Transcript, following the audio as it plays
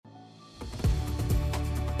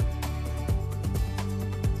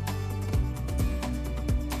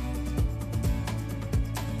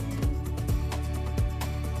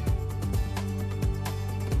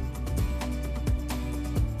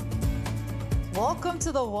Welcome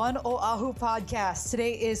to the One Oʻahu Podcast.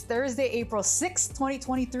 Today is Thursday, April 6th,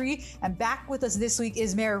 2023, and back with us this week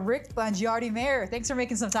is Mayor Rick Blangiardi. Mayor, thanks for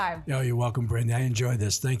making some time. Oh, you're welcome, Brandi. I enjoyed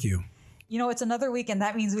this. Thank you. You know, it's another week, and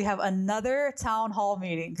that means we have another town hall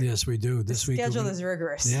meeting. Yes, we do. This week, schedule is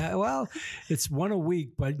rigorous. Yeah, well, it's one a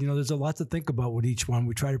week, but, you know, there's a lot to think about with each one.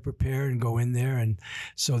 We try to prepare and go in there, and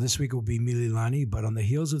so this week will be Mililani, but on the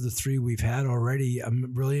heels of the three we've had already,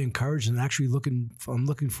 I'm really encouraged and actually I'm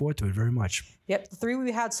looking forward to it very much. Yep, the three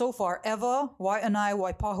we had so far, ʻEwa, Waiʻanae and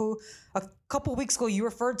Waipahū. A couple weeks ago, you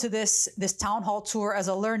referred to this town hall tour as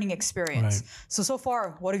a learning experience. Right. So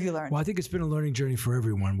far, what have you learned? Well, I think it's been a learning journey for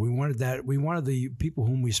everyone. We wanted the people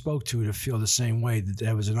whom we spoke to feel the same way, that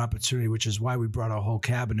there was an opportunity, which is why we brought our whole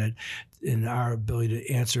cabinet in our ability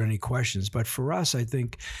to answer any questions. But for us, I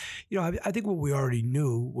think, I think what we already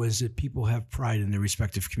knew was that people have pride in their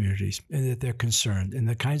respective communities and that they're concerned. And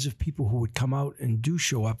the kinds of people who would come out and do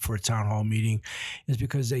show up for a town hall meeting is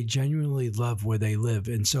because they genuinely love where they live.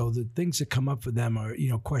 And so the things that come up for them are,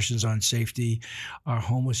 questions on safety, our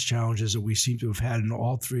homeless challenges that we seem to have had in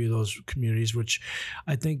all three of those communities, which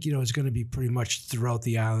I think, is going to be pretty much throughout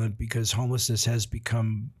the island because homelessness has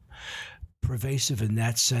become pervasive in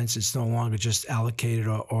that sense. It's no longer just allocated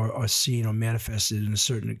or seen or manifested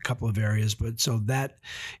in a couple of areas, but so that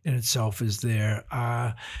in itself is there.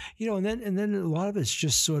 And then a lot of it's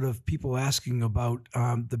just sort of people asking about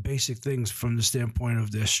the basic things from the standpoint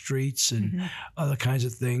of their streets and other kinds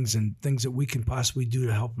of things and things that we can possibly do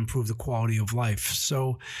to help improve the quality of life.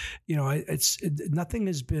 So, nothing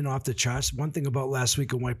has been off the charts. One thing about last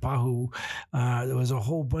week in Waipahū, there was a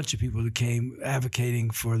whole bunch of people that came advocating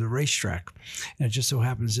for the racetrack. And it just so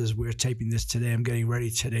happens as we're taping this today, I'm getting ready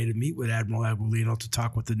today to meet with Admiral Aguilino to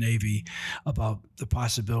talk with the Navy about the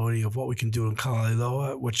possibility of what we can do in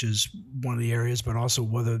Kalailoa, which is one of the areas, but also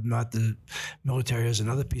whether or not the military has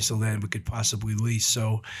another piece of land we could possibly lease.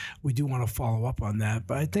 So we do want to follow up on that.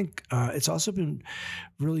 But I think it's also been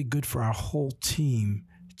really good for our whole team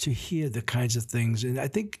to hear the kinds of things. And I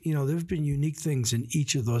think, there have been unique things in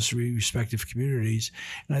each of those three respective communities.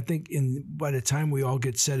 And I think by the time we all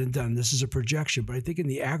get said and done, this is a projection, but I think in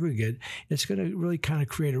the aggregate, it's going to really kind of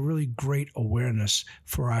create a really great awareness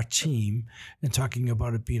for our team and talking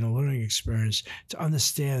about it being a learning experience to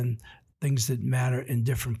understand things that matter in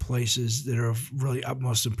different places that are of really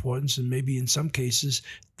utmost importance. And maybe in some cases,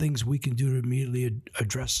 things we can do to immediately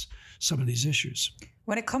address some of these issues.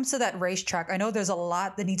 When it comes to that racetrack, I know there's a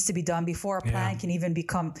lot that needs to be done before a plan can even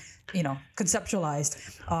become,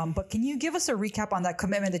 conceptualized. But can you give us a recap on that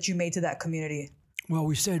commitment that you made to that community? Well,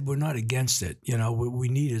 we said we're not against it. What we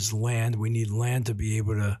need is land. We need land to be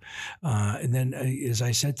able to, and then as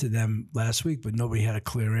I said to them last week, but nobody had a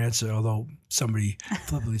clear answer, although somebody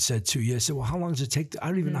flippantly said 2 years. I said, well, how long does it take? I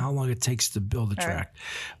don't even know how long it takes to build a track.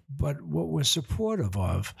 But what we're supportive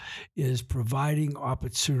of is providing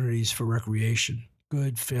opportunities for recreation.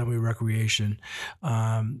 Good family recreation.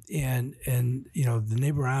 And the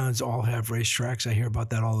neighbor islands all have racetracks. I hear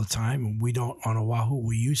about that all the time. And we don't on Oahu.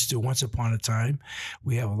 We used to once upon a time.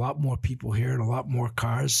 We have a lot more people here and a lot more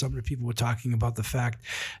cars. Some of the people were talking about the fact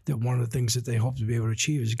that one of the things that they hope to be able to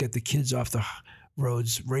achieve is get the kids off the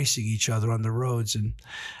roads racing each other on the roads. And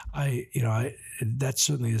that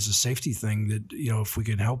certainly is a safety thing that, if we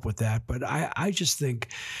can help with that. But I just think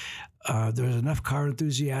there's enough car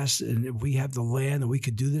enthusiasts, and if we have the land and we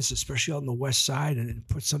could do this, especially out on the west side, and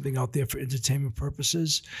put something out there for entertainment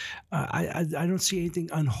purposes. I don't see anything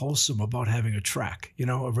unwholesome about having a track,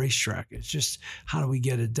 a racetrack. It's just how do we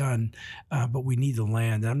get it done? But we need the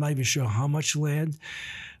land. And I'm not even sure how much land.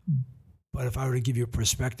 But if I were to give you a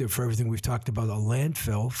perspective for everything we've talked about, a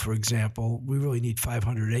landfill, for example, we really need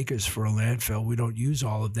 500 acres for a landfill. We don't use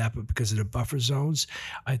all of that, but because of the buffer zones,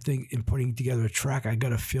 I think in putting together a track, I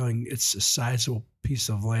got a feeling it's a sizable piece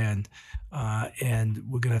of land, and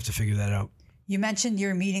we're going to have to figure that out. You mentioned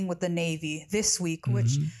your meeting with the Navy this week,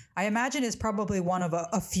 which I imagine is probably one of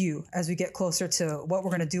a few as we get closer to what we're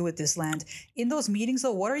going to do with this land. In those meetings,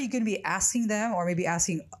 though, what are you going to be asking them or maybe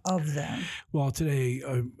asking of them? Well, today,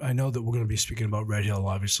 I know that we're going to be speaking about Red Hill,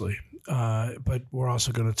 obviously, but we're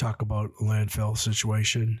also going to talk about a landfill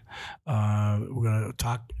situation. We're going to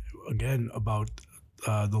talk again about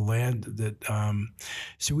the land that,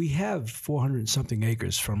 so we have 400 and something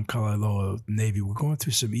acres from Kalailoa Navy. We're going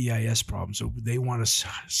through some EIS problems, so they want to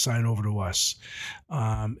sign over to us.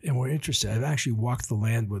 And we're interested. I've actually walked the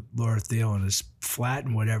land with Laura Thiel, and it's flat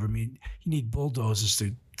and whatever. I mean, you need bulldozers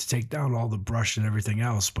to to take down all the brush and everything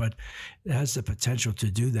else, but it has the potential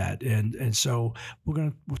to do that. And so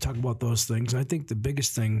we'll talk about those things. I think the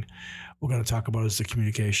biggest thing we're going to talk about is the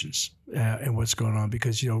communications and what's going on,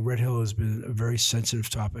 because, Red Hill has been a very sensitive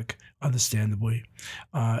topic, understandably.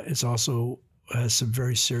 It's also has some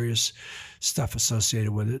very serious stuff associated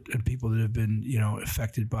with it, and people that have been,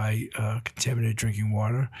 affected by contaminated drinking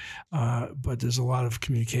water. But there's a lot of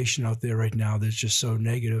communication out there right now that's just so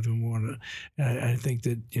negative, and I think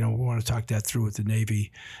that, we want to talk that through with the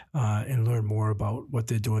Navy and learn more about what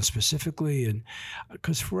they're doing specifically. And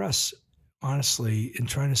because for us, honestly, in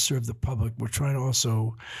trying to serve the public, we're trying to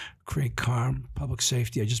also create calm public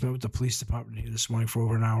safety. I just met with the police department here this morning for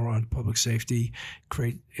over an hour on public safety,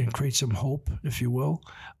 create some hope, if you will.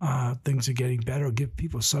 Things are getting better, give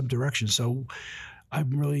people some direction. So I'm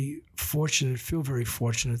really fortunate, feel very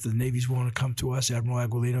fortunate that the Navy's willing to come to us. Admiral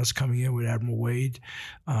Aguilino's coming in with Admiral Wade,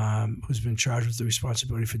 who's been charged with the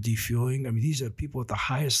responsibility for defueling. I mean, these are people at the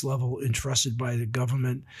highest level entrusted by the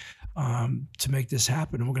government to make this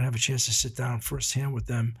happen. And we're going to have a chance to sit down firsthand with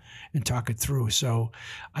them and talk it through. So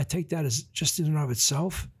I take that as just in and of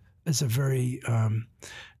itself as a very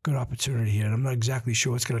good opportunity here. And I'm not exactly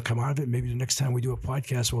sure what's going to come out of it. Maybe the next time we do a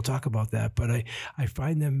podcast, we'll talk about that. But I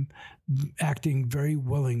find them acting very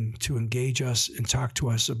willing to engage us and talk to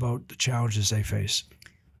us about the challenges they face.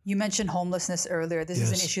 You mentioned homelessness earlier. This is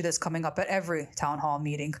an issue that's coming up at every town hall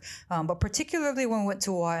meeting. But particularly when we went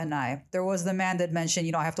to Waiʻanae, there was the man that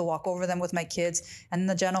mentioned, I have to walk over them with my kids, and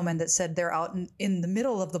the gentleman that said they're out in the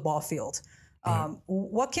middle of the ball field.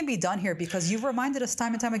 What can be done here? Because you've reminded us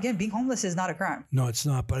time and time again, being homeless is not a crime. No, it's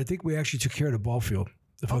not. But I think we actually took care of the ball field.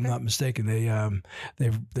 If I'm not mistaken,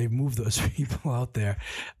 they've moved those people out there.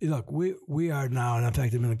 Look, we are now, and in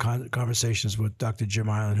fact, I've been in conversations with Dr. Jim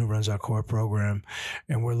Island, who runs our core program,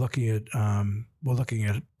 and we're looking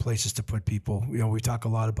at places to put people. We talk a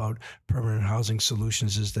lot about permanent housing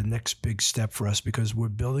solutions as the next big step for us, because we're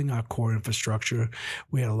building our core infrastructure.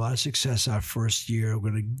 We had a lot of success our first year.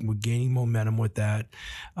 We're gaining momentum with that,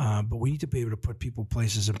 but we need to be able to put people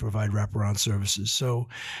places and provide wraparound services. So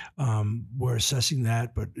we're assessing that.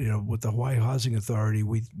 But with the Hawaii Housing Authority,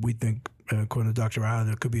 we think, according to Dr. Island,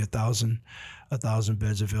 there could be 1,000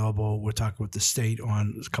 beds available. We're talking with the state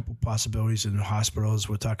on a couple possibilities in the hospitals.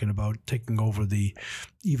 We're talking about taking over the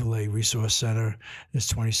ʻEwa Resource Center. There's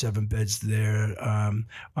 27 beds there.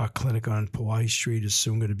 Our clinic on Pauahi Street is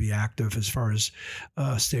soon going to be active as far as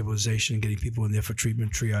stabilization and getting people in there for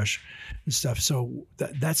treatment, triage, and stuff. So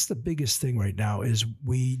that's the biggest thing right now is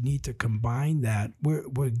we need to combine that.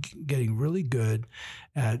 We're getting really good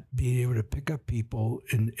at being able to pick up people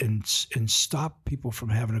and stop people from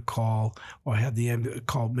having to call or have the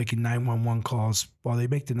call making 911 calls. Well, they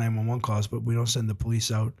make the 911 calls, but we don't send the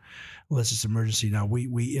police out unless it's emergency. Now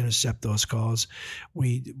we intercept those calls.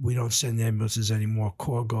 We don't send ambulances anymore.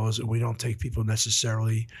 Core goes, and we don't take people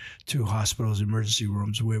necessarily to hospitals, emergency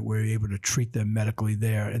rooms. We're able to treat them medically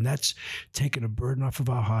there, and that's taken a burden off of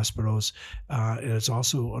our hospitals. And it's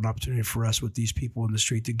also an opportunity for us with these people in the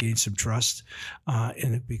street to gain some trust.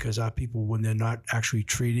 And because our people, when they're not actually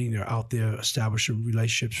treating, they're out there establishing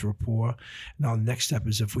relationships, rapport. Now the next step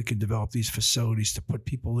is if we can develop these facilities to put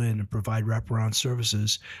people in and provide wraparound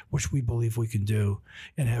services, which we believe we can do,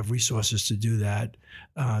 and have resources to do that.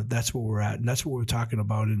 That's where we're at, and that's what we're talking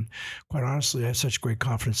about. And quite honestly, I have such great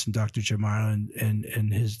confidence in Dr. Jim Island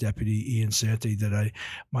and his deputy Ian Santee that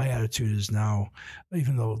my attitude is now,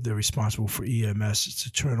 even though they're responsible for EMS, it's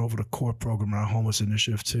to turn over the core program and our homeless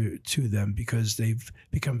initiative to them, because they've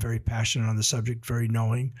become very passionate on the subject, very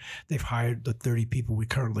knowing. They've hired the 30 people we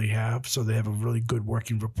currently have, so they have a really good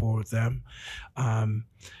working rapport with them.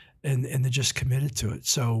 And they're just committed to it.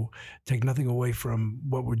 So take nothing away from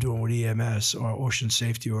what we're doing with EMS or ocean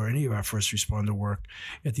safety or any of our first responder work.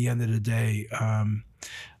 At the end of the day,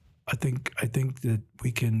 I think that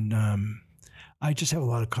we can. I just have a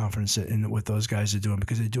lot of confidence in what those guys are doing,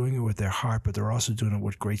 because they're doing it with their heart, but they're also doing it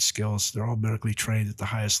with great skills. They're all medically trained at the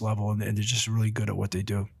highest level, and they're just really good at what they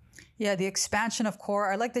do. Yeah, the expansion of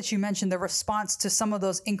core. I like that you mentioned the response to some of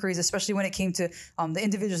those inquiries, especially when it came to the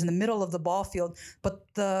individuals in the middle of the ball field.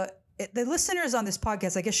 But the listeners on this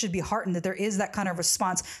podcast, I guess, should be heartened that there is that kind of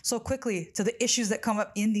response so quickly to the issues that come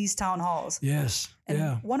up in these town halls. Yes.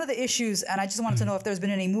 And one of the issues, and I just wanted to know if there's been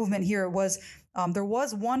any movement here, was there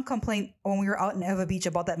was one complaint when we were out in ʻEwa Beach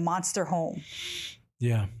about that monster home.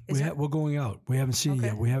 Yeah, we're going out. We haven't seen it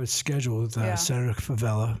yet. We have it scheduled with Senator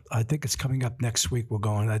Favela. I think it's coming up next week. We're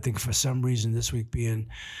going. I think for some reason, this week being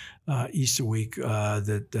Easter week,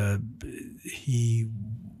 that he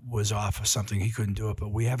was off or something. He couldn't do it,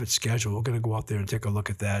 but we have it scheduled. We're going to go out there and take a look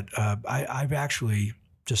at that. I've actually,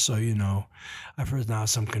 just so you know. I've heard now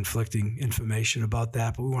some conflicting information about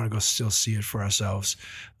that, but we want to go still see it for ourselves.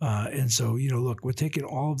 And so, look, we're taking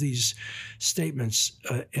all of these statements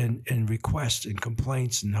and requests and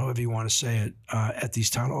complaints and however you want to say it at these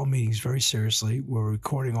town hall meetings very seriously. We're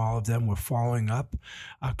recording all of them. We're following up.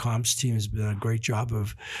 Our comms team has done a great job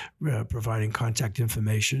of providing contact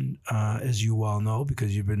information, as you well know,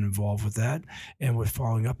 because you've been involved with that. And we're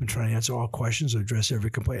following up and trying to answer all questions or address every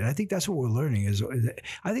complaint. And I think that's what we're learning.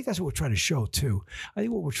 I think that's what we're trying to show too. I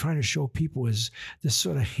think what we're trying to show people is this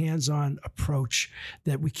sort of hands-on approach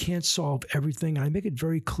that we can't solve everything. And I make it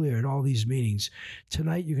very clear at all these meetings.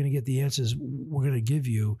 Tonight, you're going to get the answers we're going to give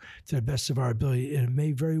you to the best of our ability. And it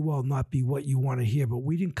may very well not be what you want to hear, but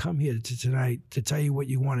we didn't come here tonight to tell you what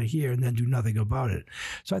you want to hear and then do nothing about it.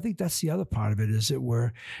 So I think that's the other part of it, is that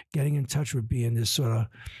we're getting in touch with being this sort of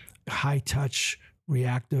high-touch,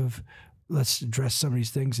 reactive, let's address some of these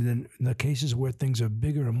things. And then in the cases where things are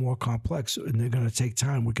bigger and more complex and they're going to take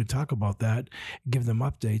time, we can talk about that, give them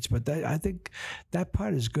updates. But I think that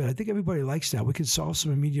part is good. I think everybody likes that. We can solve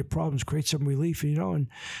some immediate problems, create some relief, and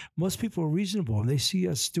most people are reasonable. And they see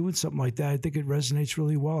us doing something like that, I think it resonates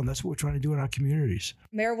really well. And that's what we're trying to do in our communities.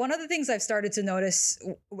 Mayor, one of the things I've started to notice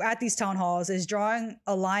at these town halls is drawing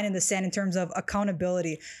a line in the sand in terms of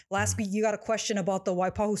accountability. Last week, you got a question about the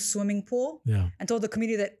Waipahū swimming pool and told the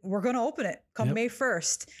community that we're going to open it come May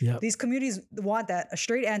 1st. These communities want that, a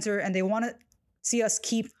straight answer, and they want to see us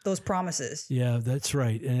keep those promises. Yeah, that's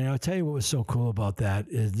right. And I'll tell you what was so cool about that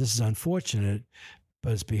is, this is unfortunate,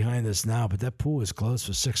 but it's behind us now. But that pool was closed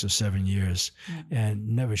for 6 or 7 years and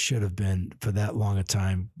never should have been for that long a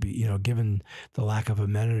time, given the lack of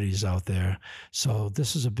amenities out there. So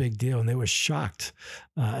this is a big deal. And they were shocked.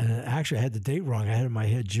 And actually, I had the date wrong. I had in my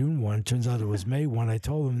head June 1. Turns out it was May 1. I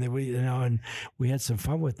told them they were, and we had some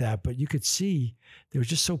fun with that. But you could see they were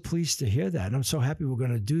just so pleased to hear that. And I'm so happy we're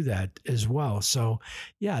going to do that as well. So,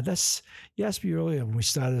 yeah, you asked me earlier when we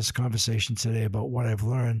started this conversation today about what I've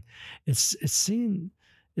learned. It's seeing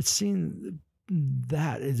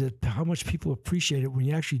that is how much people appreciate it when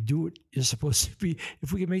you actually do what you're supposed to be.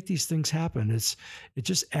 If we can make these things happen, it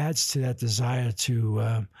just adds to that desire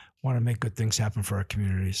to want to make good things happen for our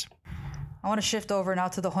communities. I want to shift over now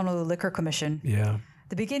to the Honolulu Liquor Commission. Yeah.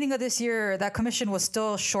 The beginning of this year, that commission was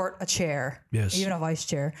still short a chair, even a vice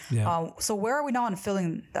chair. Yeah. So where are we now in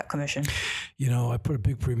filling that commission? I put a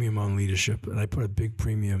big premium on leadership, and I put a big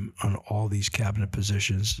premium on all these cabinet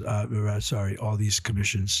positions. All these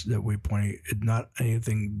commissions that we're appointing. Not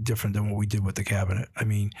anything different than what we did with the cabinet. I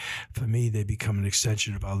mean, for me, they become an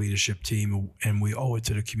extension of our leadership team, and we owe it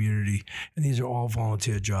to the community. And these are all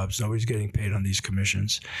volunteer jobs. Nobody's getting paid on these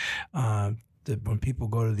commissions. That when people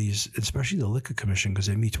go to these, especially the Liquor Commission, because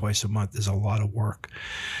they meet twice a month, there's a lot of work.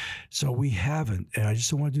 So we haven't, and I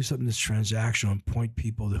just don't want to do something that's transactional and point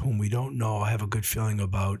people to whom we don't know, I have a good feeling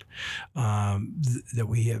about, that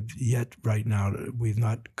we have yet right now. We've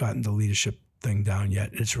not gotten the leadership thing down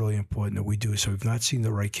yet. It's really important that we do. So we've not seen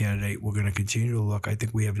the right candidate. We're going to continue to look. I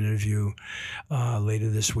think we have an interview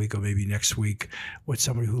later this week or maybe next week with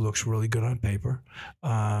somebody who looks really good on paper.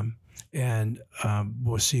 And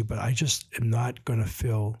we'll see. But I just am not going to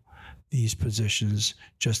fill these positions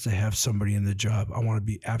just to have somebody in the job. I want to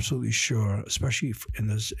be absolutely sure, especially in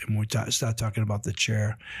this, and when we start talking about the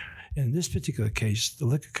chair. In this particular case, the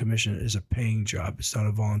Liquor Commission is a paying job. It's not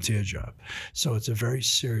a volunteer job. So it's a very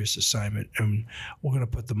serious assignment, and we're going to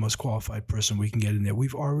put the most qualified person we can get in there.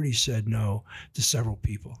 We've already said no to several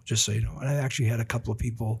people, just so you know. And I actually had a couple of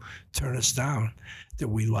people turn us down that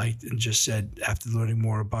we liked and just said, after learning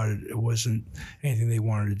more about it, it wasn't anything they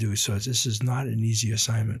wanted to do. So this is not an easy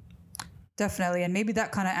assignment. Definitely. And maybe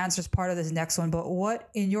that kind of answers part of this next one. But what,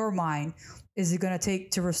 in your mind, is it going to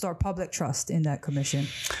take to restore public trust in that commission?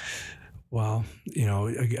 Well,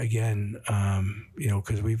 again,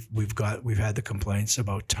 because we've had the complaints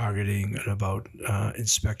about targeting and about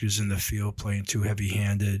inspectors in the field playing too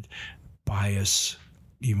heavy-handed, bias,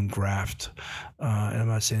 even graft. And I'm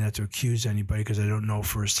not saying that to accuse anybody because I don't know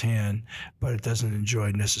firsthand, but it doesn't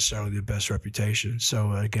enjoy necessarily the best reputation.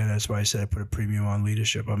 So again, that's why I said I put a premium on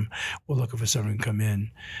leadership. We're looking for someone to come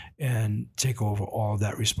in and take over all of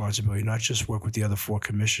that responsibility, not just work with the other 4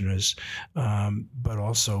 commissioners, but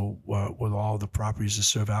also with all the properties that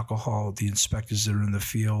serve alcohol, the inspectors that are in the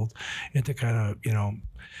field, and to kind of,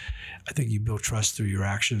 I think you build trust through your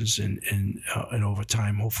actions and over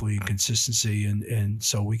time, hopefully, and consistency, and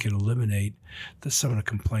so we can eliminate some of the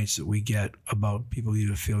complaints that we get about people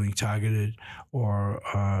either feeling targeted or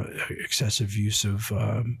excessive use of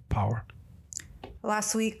power.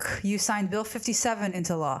 Last week, you signed Bill 57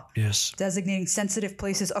 into law. Yes. Designating sensitive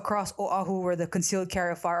places across Oʻahu where the concealed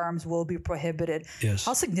carry of firearms will be prohibited. Yes.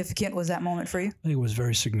 How significant was that moment for you? I think it was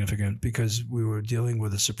very significant because we were dealing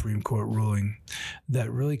with a Supreme Court ruling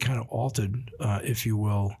that really kind of altered, if you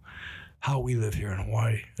will, how we live here in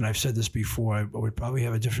Hawaii. And I've said this before, I would probably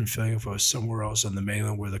have a different feeling if I was somewhere else on the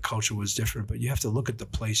mainland where the culture was different, but you have to look at the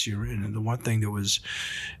place you're in. And the one thing that was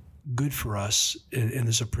good for us in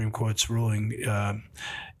the Supreme Court's ruling,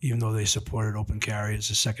 even though they supported open carry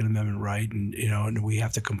as a Second Amendment right, and we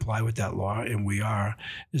have to comply with that law, and we are,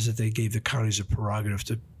 is that they gave the counties a prerogative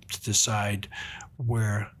to decide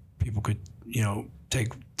where people could,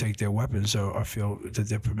 take their weapons or feel that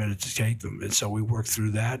they're permitted to take them. And so we worked through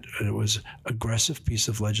that, and it was an aggressive piece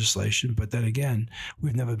of legislation. But then again,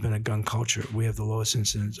 we've never been a gun culture. We have the lowest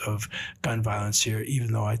incidence of gun violence here,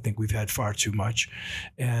 even though I think we've had far too much.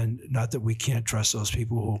 And not that we can't trust those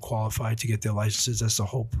people who are qualified to get their licenses. That's the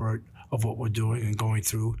whole part of what we're doing and going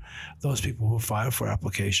through those people who file for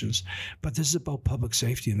applications. But this is about public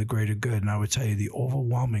safety and the greater good. And I would tell you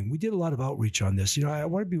we did a lot of outreach on this. I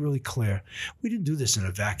want to be really clear. We didn't do this in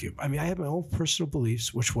a vacuum. I mean, I have my own personal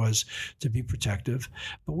beliefs, which was to be protective,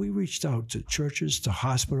 but we reached out to churches, to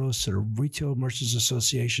hospitals, to the Retail Merchants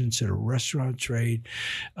Association, to the restaurant trade,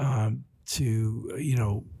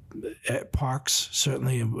 to, at parks,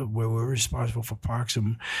 certainly, where we're responsible for parks.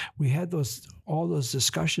 And we had all those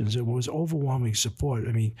discussions, and it was overwhelming support.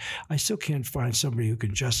 I mean, I still can't find somebody who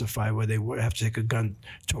can justify where they would have to take a gun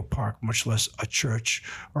to a park, much less a church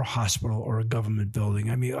or a hospital or a government building.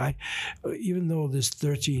 I mean, even though there's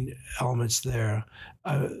 13 elements there,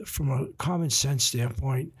 from a common sense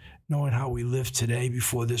standpoint, knowing how we live today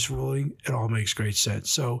before this ruling, it all makes great sense.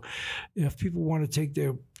 So if people want to take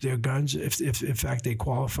their guns, if in fact they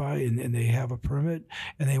qualify and they have a permit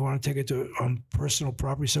and they want to take it on personal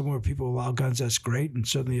property somewhere where people allow guns, that's great. And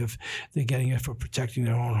certainly if they're getting it for protecting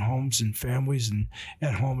their own homes and families and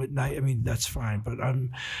at home at night, I mean, that's fine. But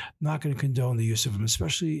I'm not going to condone the use of them,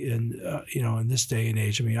 especially in this day and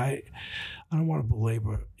age. I mean, I don't want to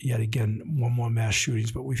belabor yet again one more mass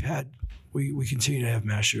shootings, but we continue to have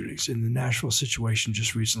mass shootings. And the Nashville situation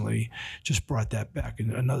just recently brought that back,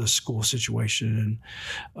 in another school situation.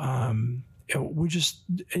 And we're just,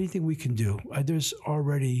 anything we can do. There's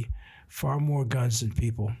already far more guns than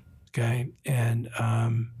people, okay? And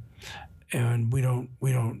we don't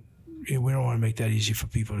want to make that easy for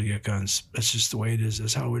people to get guns. That's just the way it is.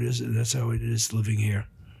 That's how it is. And that's how it is living here.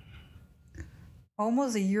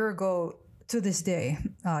 Almost a year ago to this day,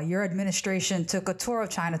 your administration took a tour of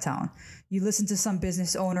Chinatown. You listened to some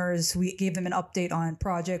business owners. We gave them an update on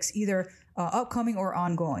projects, either upcoming or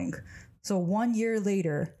ongoing. So 1 year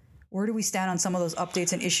later, where do we stand on some of those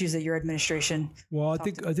updates and issues that your administration? Well, I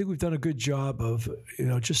think we've done a good job of,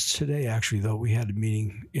 just today, actually, though, we had a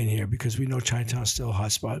meeting in here because we know Chinatown's still a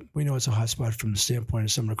hotspot. We know it's a hotspot from the standpoint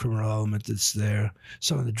of some of the criminal element that's there,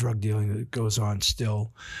 some of the drug dealing that goes on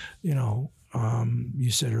still,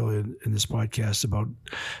 you said earlier in this podcast about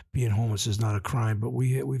being homeless is not a crime, but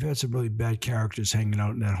we've had some really bad characters hanging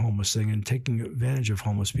out in that homeless thing and taking advantage of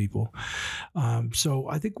homeless people. So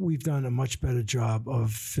I think we've done a much better job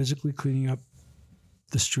of physically cleaning up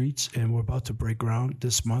the streets, and we're about to break ground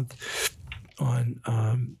this month on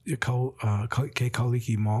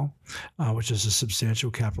Kekaliki Mall, which is a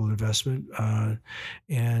substantial capital investment,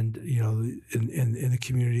 and in the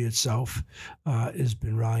community itself has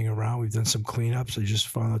been rallying around. We've done some cleanups. I just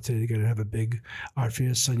found out today they're going to have a big art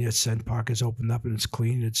fair. Sun Yat-sen Park has opened up and it's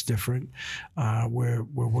clean. It's different. We're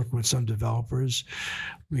working with some developers.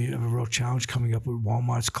 We have a real challenge coming up with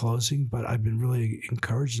Walmart's closing, but I've been really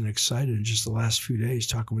encouraged and excited in just the last few days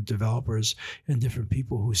talking with developers and different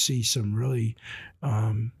people who see some really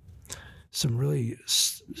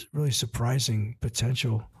surprising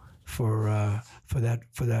potential for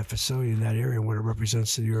that facility in that area and what it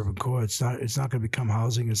represents to the urban core. It's not going to become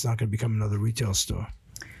housing. It's not going to become another retail store.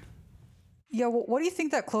 Yeah, well, what do you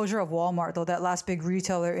think that closure of Walmart, though, that last big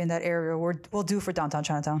retailer in that area, will do for downtown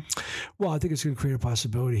Chinatown? Well, I think it's going to create a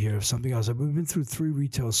possibility here of something else. We've been through 3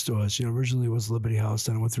 retail stores. Originally it was Liberty House,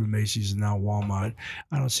 then I went through Macy's, and now Walmart.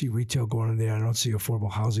 I don't see retail going in there. I don't see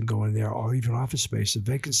affordable housing going in there, or even office space. The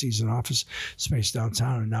vacancies in office space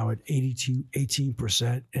downtown are now at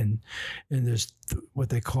 18%, and there's what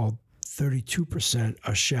they call 32%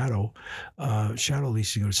 are shadow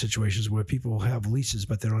leasing situations where people have leases,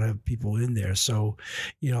 but they don't have people in there. So,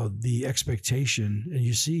 the expectation, and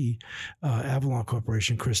you see Avalon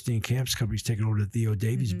Corporation, Christine Camp's company's taking over the Theo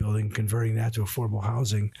Davies building, converting that to affordable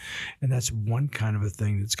housing. And that's one kind of a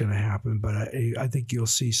thing that's going to happen. But I think you'll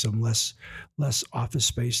see some less office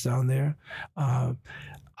space down there.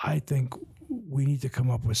 I think we need to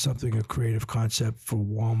come up with something, a creative concept for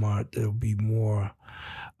Walmart that'll be more.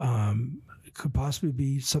 It could possibly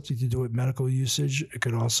be something to do with medical usage. It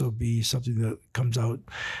could also be something that comes out.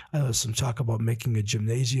 I know some talk about making a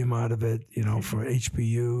gymnasium out of it, for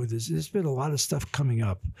HBU. There's been a lot of stuff coming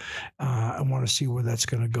up. I want to see where that's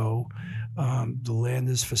going to go. The land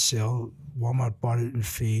is for sale. Walmart bought it in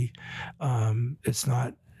fee. It's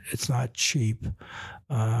not cheap.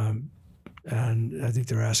 And I think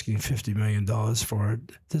they're asking $50 million for it.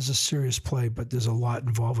 There's a serious play, but there's a lot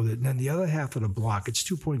involved with it. And then the other half of the block, it's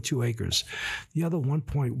 2.2 acres. The other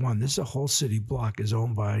 1.1, this is a whole city block, is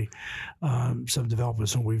owned by some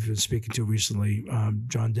developers whom we've been speaking to recently,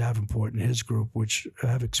 John Davenport and his group, which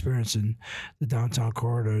have experience in the downtown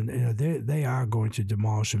corridor. And they are going to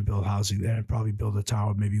demolish and build housing there and probably build a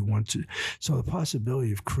tower, maybe one, two. So the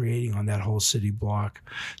possibility of creating on that whole city block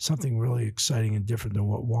something really exciting and different than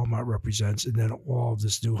what Walmart represents. And then all of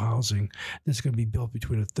this new housing that's going to be built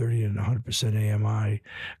between a 30 and 100% AMI,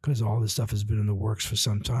 because all this stuff has been in the works for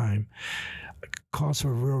some time, calls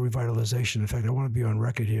for real revitalization. In fact, I want to be on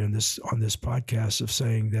record here on this podcast of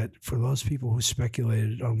saying that for those people who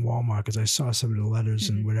speculated on Walmart, because I saw some of the letters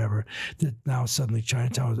and whatever, that now suddenly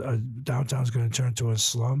downtown is going to turn into a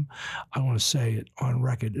slum. I want to say it on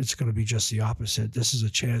record. It's going to be just the opposite. This is a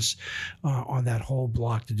chance on that whole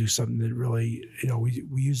block to do something that really,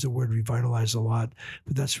 we use the word revitalize a lot,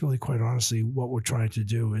 but that's really quite honestly what we're trying to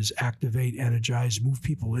do is activate, energize, move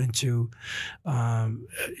people into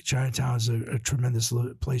Chinatown is a tremendous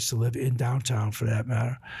place to live in downtown for that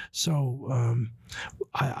matter. So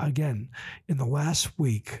again, in the last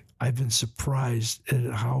week, I've been surprised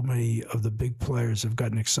at how many of the big players have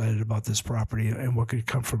gotten excited about this property and what could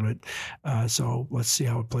come from it. So let's see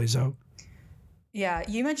how it plays out. Yeah,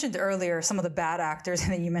 you mentioned earlier some of the bad actors,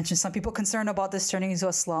 and then you mentioned some people concerned about this turning into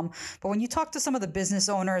a slum. But when you talk to some of the business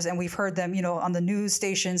owners, and we've heard them, on the news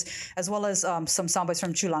stations, as well as some soundbites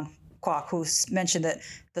from Chulang Kwok, who mentioned that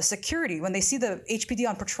the security, when they see the HPD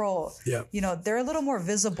on patrol, they're a little more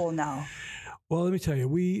visible now. Well, let me tell you,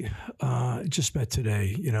 we just met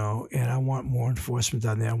today, and I want more enforcement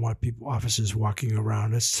down there. I want officers walking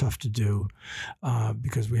around. It's tough to do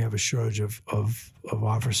because we have a shortage of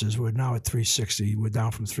officers. We're now at 360. We're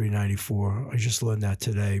down from 394. I just learned that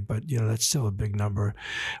today, but, that's still a big number.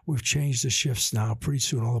 We've changed the shifts now. Pretty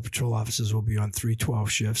soon, all the patrol officers will be on 312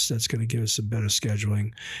 shifts. That's going to give us some better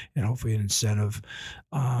scheduling and hopefully an incentive.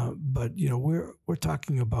 But, we're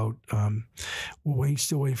talking about,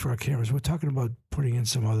 still waiting for our cameras. We're talking about putting in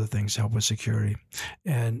some other things to help with security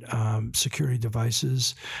and security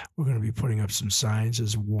devices. We're going to be putting up some signs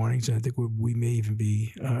as warnings, and I think we may even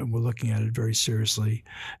be we're looking at it very seriously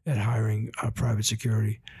at hiring private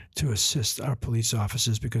security to assist our police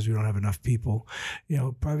officers because we don't have enough people.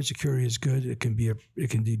 Private security is good. It can be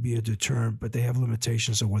a deterrent, but they have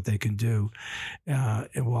limitations on what they can do.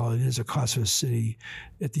 And while it is a cost for the city,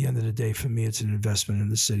 at the end of the day, for me, it's an investment in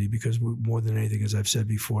the city because more than anything, as I've said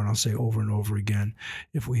before, and I'll say over and over again,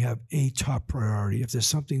 if we have a top priority, if there's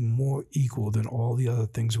something more equal than all the other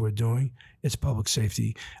things we're doing, it's public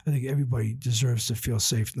safety. I think everybody deserves to feel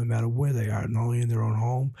safe no matter where they are, not only in their own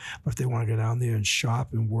home, but if they want to go down there and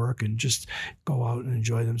shop and work and just go out and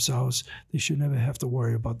enjoy themselves, they should never have to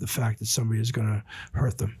worry about the fact that somebody is going to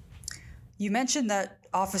hurt them. You mentioned that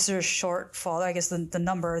officers shortfall, I guess the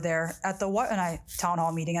number there at the Waiʻanae town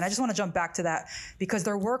hall meeting. And I just want to jump back to that because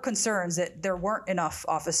there were concerns that there weren't enough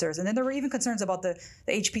officers. And then there were even concerns about the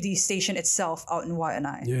HPD station itself out in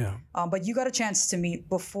Waiʻanae. Yeah. But you got a chance to meet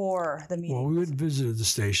before the meeting. Well, we went and visited the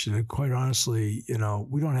station, and quite honestly,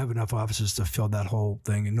 we don't have enough officers to fill that whole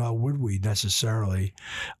thing, and nor would we necessarily.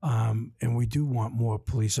 And we do want more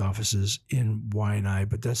police officers in Waiʻanae,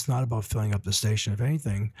 but that's not about filling up the station. If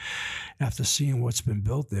anything, after seeing what's been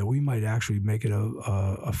built there, we might actually make it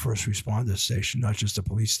a first responder station, not just a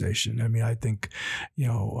police station. I mean, I think,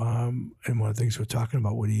 and one of the things we're talking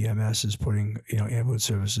about with EMS is putting, ambulance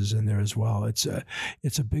services in there as well. It's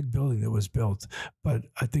a big building that was built, but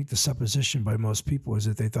I think the supposition by most people is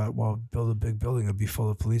that they thought, well, build a big building, it'll be full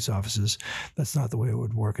of police officers. That's not the way it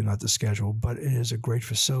would work and not the schedule, but it is a great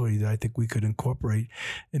facility that I think we could incorporate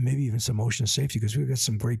and maybe even some ocean safety because we've got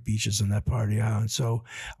some great beaches on that part of the island. So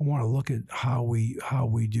I want to look at how we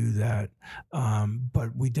do that.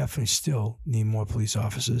 But we definitely still need more police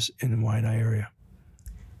officers in the Waiʻanae area.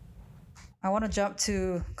 I want to jump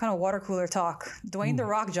to kind of water cooler talk. Dwayne "The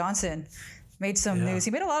Rock" Johnson made some news.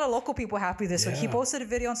 He made a lot of local people happy this week. He posted a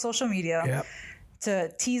video on social media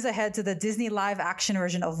to tease ahead to the Disney live action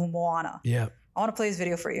version of Moana. Yeah. I want to play his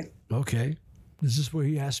video for you. Okay. This is where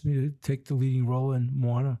he asked me to take the leading role in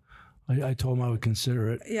Moana. I told him I would consider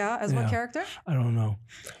it. Yeah, as what character? I don't know.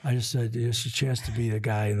 I just said it's a chance to be the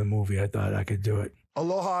guy in the movie. I thought I could do it.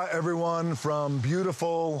 Aloha, everyone, from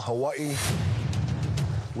beautiful Hawaii.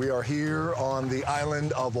 We are here on the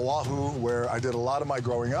island of Oʻahu, where I did a lot of my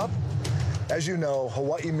growing up. As you know,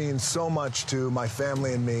 Hawaii means so much to my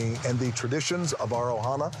family and me, and the traditions of our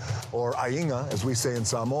ohana, or ainga, as we say in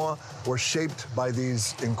Samoa, were shaped by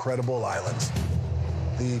these incredible islands.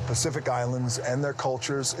 The Pacific Islands and their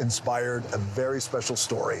cultures inspired a very special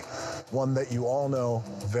story, one that you all know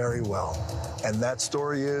very well. And that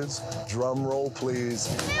story is, drum roll please,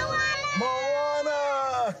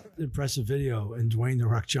 Moana! Impressive video, and Dwayne "The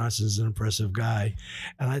Rock" Johnson is an impressive guy.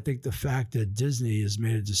 And I think the fact that Disney has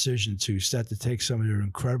made a decision to start to take some of their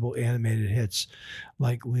incredible animated hits,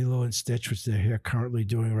 like Lilo and Stitch, which they're currently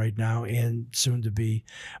doing right now, and soon to be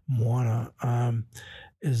Moana,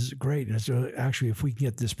 is great. And it's actually, if we can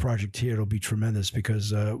get this project here, it'll be tremendous,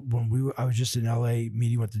 because when I was just in LA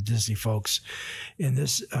meeting with the Disney folks, and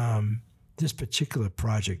this particular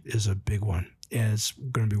project is a big one, and it's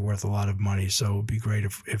going to be worth a lot of money. So it would be great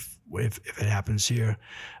if it happens here.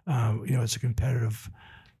 It's a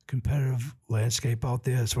competitive landscape out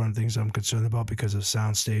there. It's one of the things I'm concerned about because of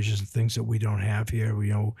sound stages and things that we don't have here.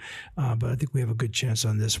 But I think we have a good chance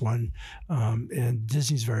on this one. And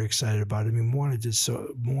Disney's very excited about it. I mean, Moana did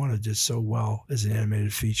so well as an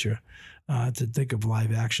animated feature. To think of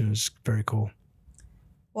live action is very cool.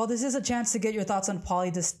 Well, this is a chance to get your thoughts on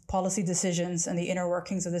policy decisions and the inner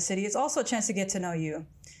workings of the city. It's also a chance to get to know you.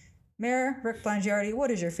 Mayor Rick Blangiardi,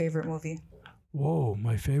 what is your favorite movie? Whoa,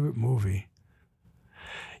 my favorite movie.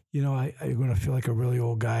 I'm going to feel like a really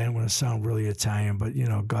old guy. I'm going to sound really Italian, but,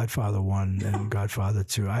 Godfather 1 and Godfather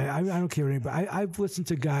 2. I don't care what anybody. I've listened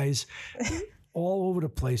to guys all over the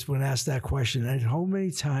place when asked that question, and how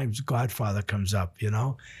many times Godfather comes up,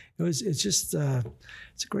 It's a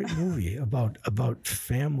great movie about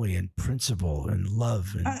family and principle and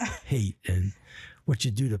love and hate and what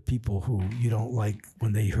you do to people who you don't like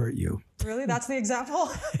when they hurt you. Really? That's the example?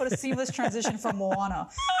 What a seamless transition from Moana.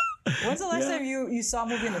 When's the last time you saw a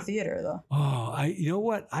movie in the theater, though? Oh, you know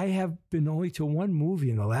what? I have been only to one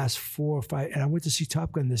movie in the last 4 or 5, and I went to see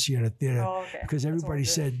Top Gun this year in a theater because everybody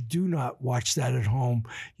said, do not watch that at home.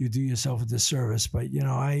 You do yourself a disservice. But,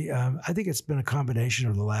 I think it's been a combination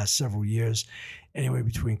of the last several years, anyway,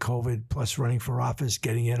 between COVID plus running for office,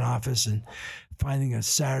 getting in office, and finding a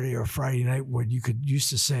Saturday or Friday night where you could used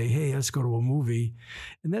to say, hey, let's go to a movie.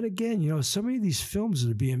 And then again, so many of these films that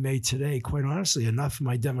are being made today, quite honestly, are not for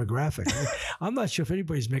my demographic. I'm not sure if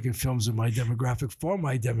anybody's making films in my demographic for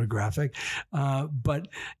my demographic. But,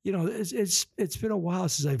 it's been a while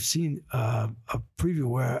since I've seen a preview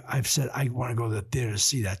where I've said, I want to go to the theater to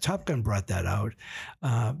see that. Top Gun brought that out.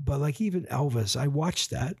 But like even Elvis, I watched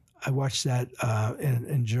that and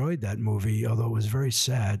enjoyed that movie, although it was very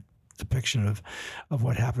sad depiction of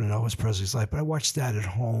what happened in Elvis Presley's life. But I watched that at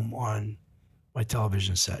home on my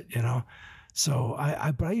television set, So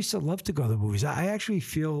but I used to love to go to the movies. I actually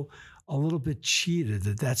feel a little bit cheated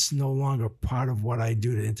that that's no longer part of what I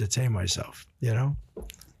do to entertain myself,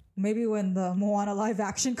 Maybe when the Moana live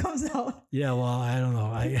action comes out. Yeah, well, I don't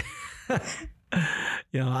know.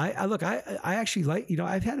 I actually like,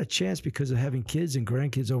 I've had a chance because of having kids and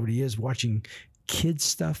grandkids over the years watching kid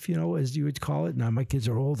stuff, as you would call it. Now my kids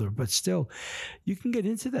are older, but still, you can get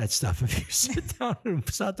into that stuff if you sit down and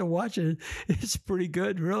start to watch it. It's pretty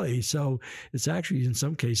good, really. So it's actually in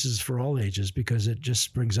some cases for all ages because it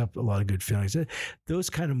just brings up a lot of good feelings. Those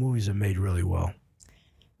kind of movies are made really well.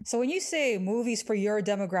 So when you say movies for your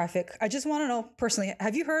demographic, I just want to know personally,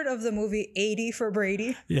 have you heard of the movie 80 for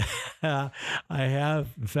Brady? Yeah, I have.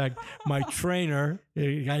 In fact, my trainer,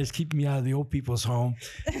 the guy is keeping me out of the old people's home.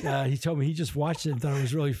 He told me he just watched it and thought it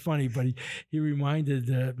was really funny, but he reminded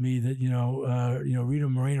me that, Rita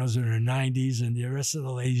Moreno's in her 90s and the rest of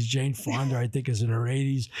the ladies, Jane Fonda, I think, is in her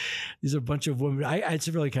 80s. These are a bunch of women. It's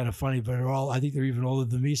really kind of funny, but I think they're even older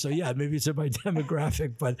than me. So yeah, maybe it's in my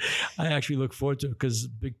demographic, but I actually look forward to it because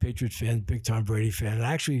big Patriot fan, big Tom Brady fan. And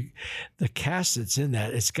actually the cast that's in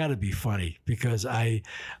that, it's got to be funny because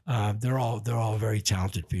they're all very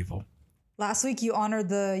talented people. Last week you honored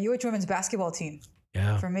the UH women's basketball team.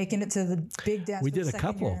 Yeah. For making it to the big dance. We did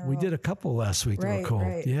a couple last week that were cool.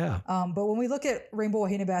 Right. Yeah. But when we look at Rainbow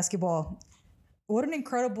Wahine basketball, what an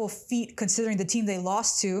incredible feat considering the team they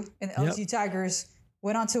lost to in the LSU Tigers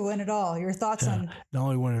Went on to win it all. Your thoughts on... Not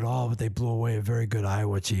only won it all, but they blew away a very good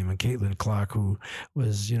Iowa team. And Caitlin Clark, who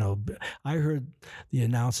was, I heard the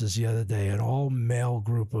announcers the other day, an all-male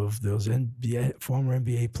group of those former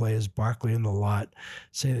NBA players, Barkley and the lot,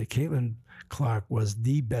 say that Caitlin Clark was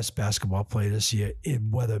the best basketball player this year,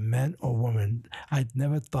 whether men or women. I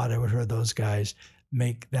never thought I would hear those guys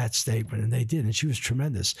make that statement, and they did, and she was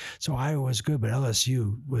tremendous. So Iowa was good, but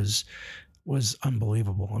LSU was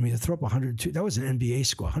unbelievable. I mean, to throw up 102, that was an NBA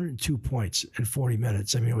score, 102 points in 40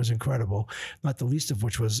 minutes. I mean, it was incredible, not the least of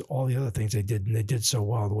which was all the other things they did, and they did so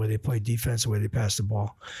well, the way they played defense, the way they passed the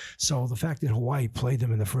ball. So the fact that Hawaii played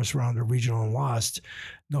them in the first round of regional and lost,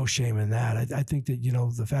 no shame in that. I think that,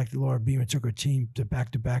 the fact that Laura Beeman took her team to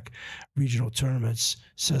back-to-back regional tournaments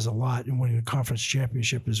says a lot, and winning the conference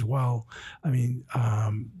championship as well. I mean,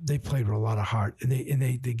 they played with a lot of heart, and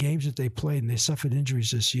the games that they played, and they suffered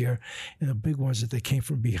injuries this year, and the big ones that they came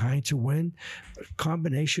from behind to win, a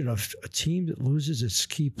combination of a team that loses its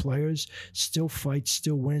key players, still fights,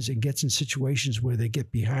 still wins, and gets in situations where they get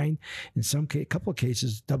behind, in a couple of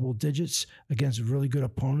cases, double digits against really good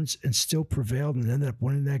opponents, and still prevailed and ended up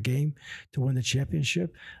winning that game to win the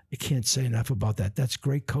championship. I can't say enough about that. That's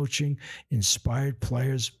great coaching, inspired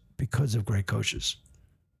players because of great coaches.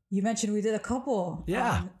 You mentioned we did a couple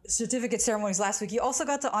certificate ceremonies last week. You also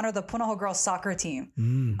got to honor the Punahou girls soccer team.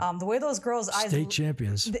 The way those girls' eyes... State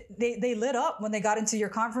champions. They lit up when they got into your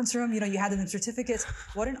conference room. You handed them certificates.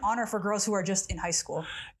 What an honor for girls who are just in high school.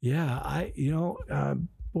 Yeah,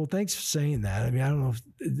 well, thanks for saying that. I mean, I don't know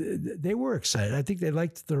if they were excited. I think they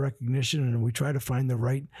liked the recognition, and we tried to find the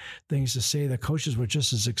right things to say. The coaches were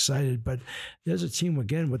just as excited, but there's a team,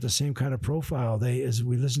 again, with the same kind of profile. As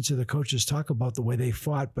we listen to the coaches talk about the way they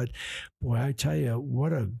fought, but boy, I tell you,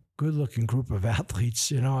 what a good-looking group of athletes.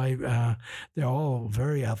 They're all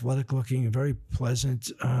very athletic-looking, very pleasant,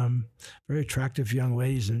 very attractive young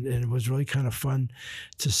ladies, and it was really kind of fun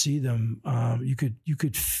to see them. You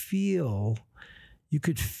could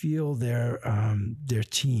feel their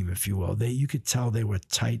team, if you will. You could tell they were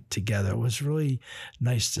tight together. It was really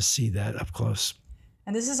nice to see that up close.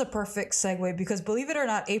 And this is a perfect segue because, believe it or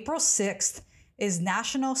not, April 6th is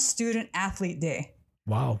National Student Athlete Day.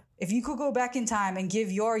 Wow. If you could go back in time and give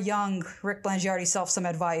your young Rick Blangiardi self some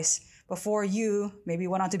advice before you maybe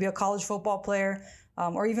went on to be a college football player,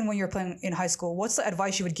 or even when you were playing in high school, what's the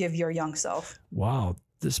advice you would give your young self? Wow.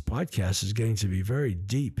 This podcast is getting to be very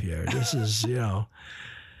deep here. This is,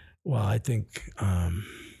 well, I think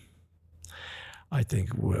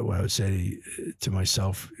what I would say to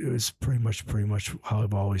myself, it was pretty much how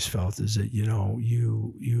I've always felt, is that,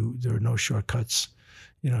 there are no shortcuts.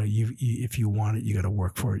 If you want it, you got to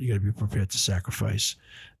work for it. You got to be prepared to sacrifice,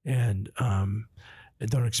 and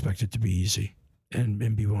don't expect it to be easy,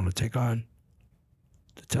 and be willing to take on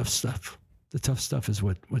the tough stuff. The tough stuff is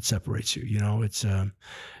what separates you. It's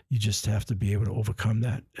you just have to be able to overcome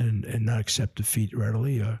that and not accept defeat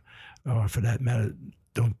readily, or for that matter,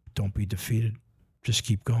 don't be defeated. Just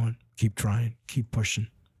keep going, keep trying, keep pushing.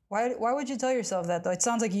 Why would you tell yourself that, though? It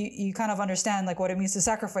sounds like you kind of understand what it means to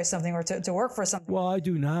sacrifice something or to work for something. Well, I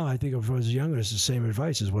do now. I think if I was younger, it's the same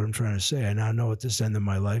advice is what I'm trying to say. I now know at this end of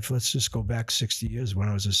my life, let's just go back 60 years when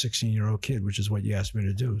I was a 16-year-old kid, which is what you asked me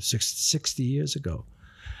to do 60 years ago.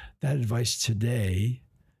 That advice today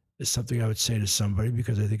is something I would say to somebody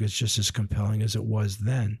because I think it's just as compelling as it was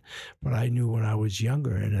then. But I knew when I was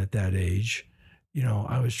younger and at that age,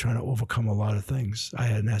 I was trying to overcome a lot of things. I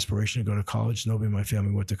had an aspiration to go to college. Nobody in my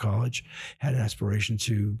family went to college. Had an aspiration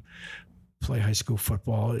to play high school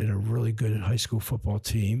football in a really good high school football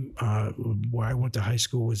team. Where I went to high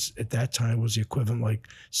school was, at that time, was the equivalent like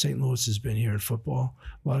St. Louis has been here in football.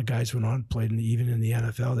 A lot of guys went on, played even in the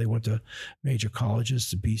NFL. They went to major colleges,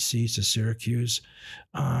 to BC, to Syracuse.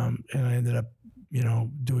 And I ended up,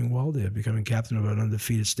 doing well there, becoming captain of an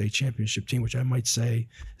undefeated state championship team, which I might say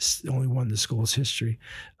only won the school's history.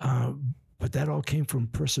 But that all came from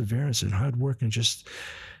perseverance and hard work and just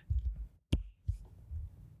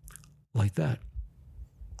like that.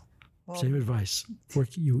 Well, same advice. Work.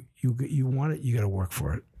 You want it, you got to work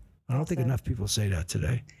for it. I don't think enough people say that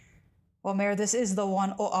today. Well, Mayor, this is the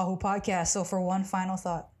One Oʻahu Podcast. So for one final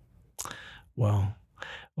thought. Well,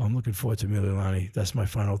 I'm looking forward to Mililani. That's my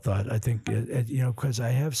final thought. I think, because I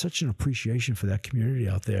have such an appreciation for that community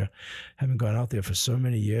out there. Having gone out there for so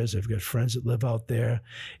many years, I've got friends that live out there.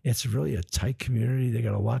 It's really a tight community. They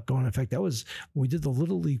got a lot going. In fact, that was when we did the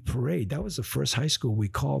Little League Parade. That was the first high school we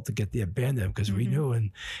called to get their band in because we knew,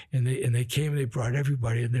 and they came. They brought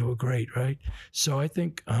everybody, and they were great, right? So I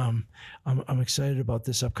think I'm excited about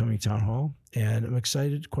this upcoming town hall. And I'm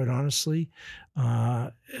excited, quite honestly,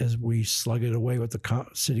 as we slug it away with the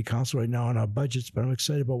city council right now on our budgets. But I'm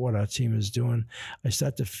excited about what our team is doing. I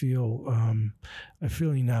start to feel, I'm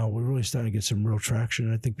feeling now we're really starting to get some real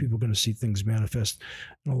traction. I think people are going to see things manifest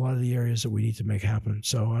in a lot of the areas that we need to make happen.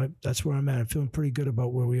 So that's where I'm at. I'm feeling pretty good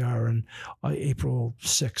about where we are on April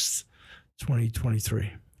 6th,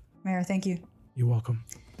 2023. Mayor, thank you. You're welcome.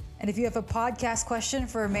 And if you have a podcast question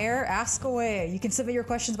for Mayor, ask away. You can submit your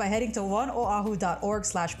questions by heading to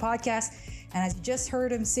oneoahu.org/podcast. And as you just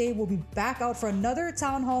heard him say, we'll be back out for another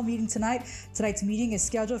town hall meeting tonight. Tonight's meeting is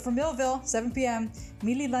scheduled for Millville, 7 p.m.,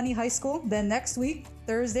 Mililani High School. Then next week,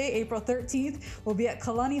 Thursday, April 13th, we'll be at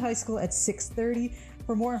Kalani High School at 6:30.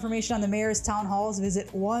 For more information on the mayor's town halls, visit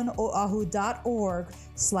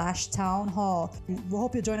oneoahu.org/town hall. We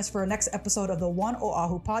hope you'll join us for our next episode of the One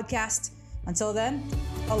Oʻahu Podcast. Until then,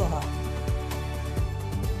 aloha.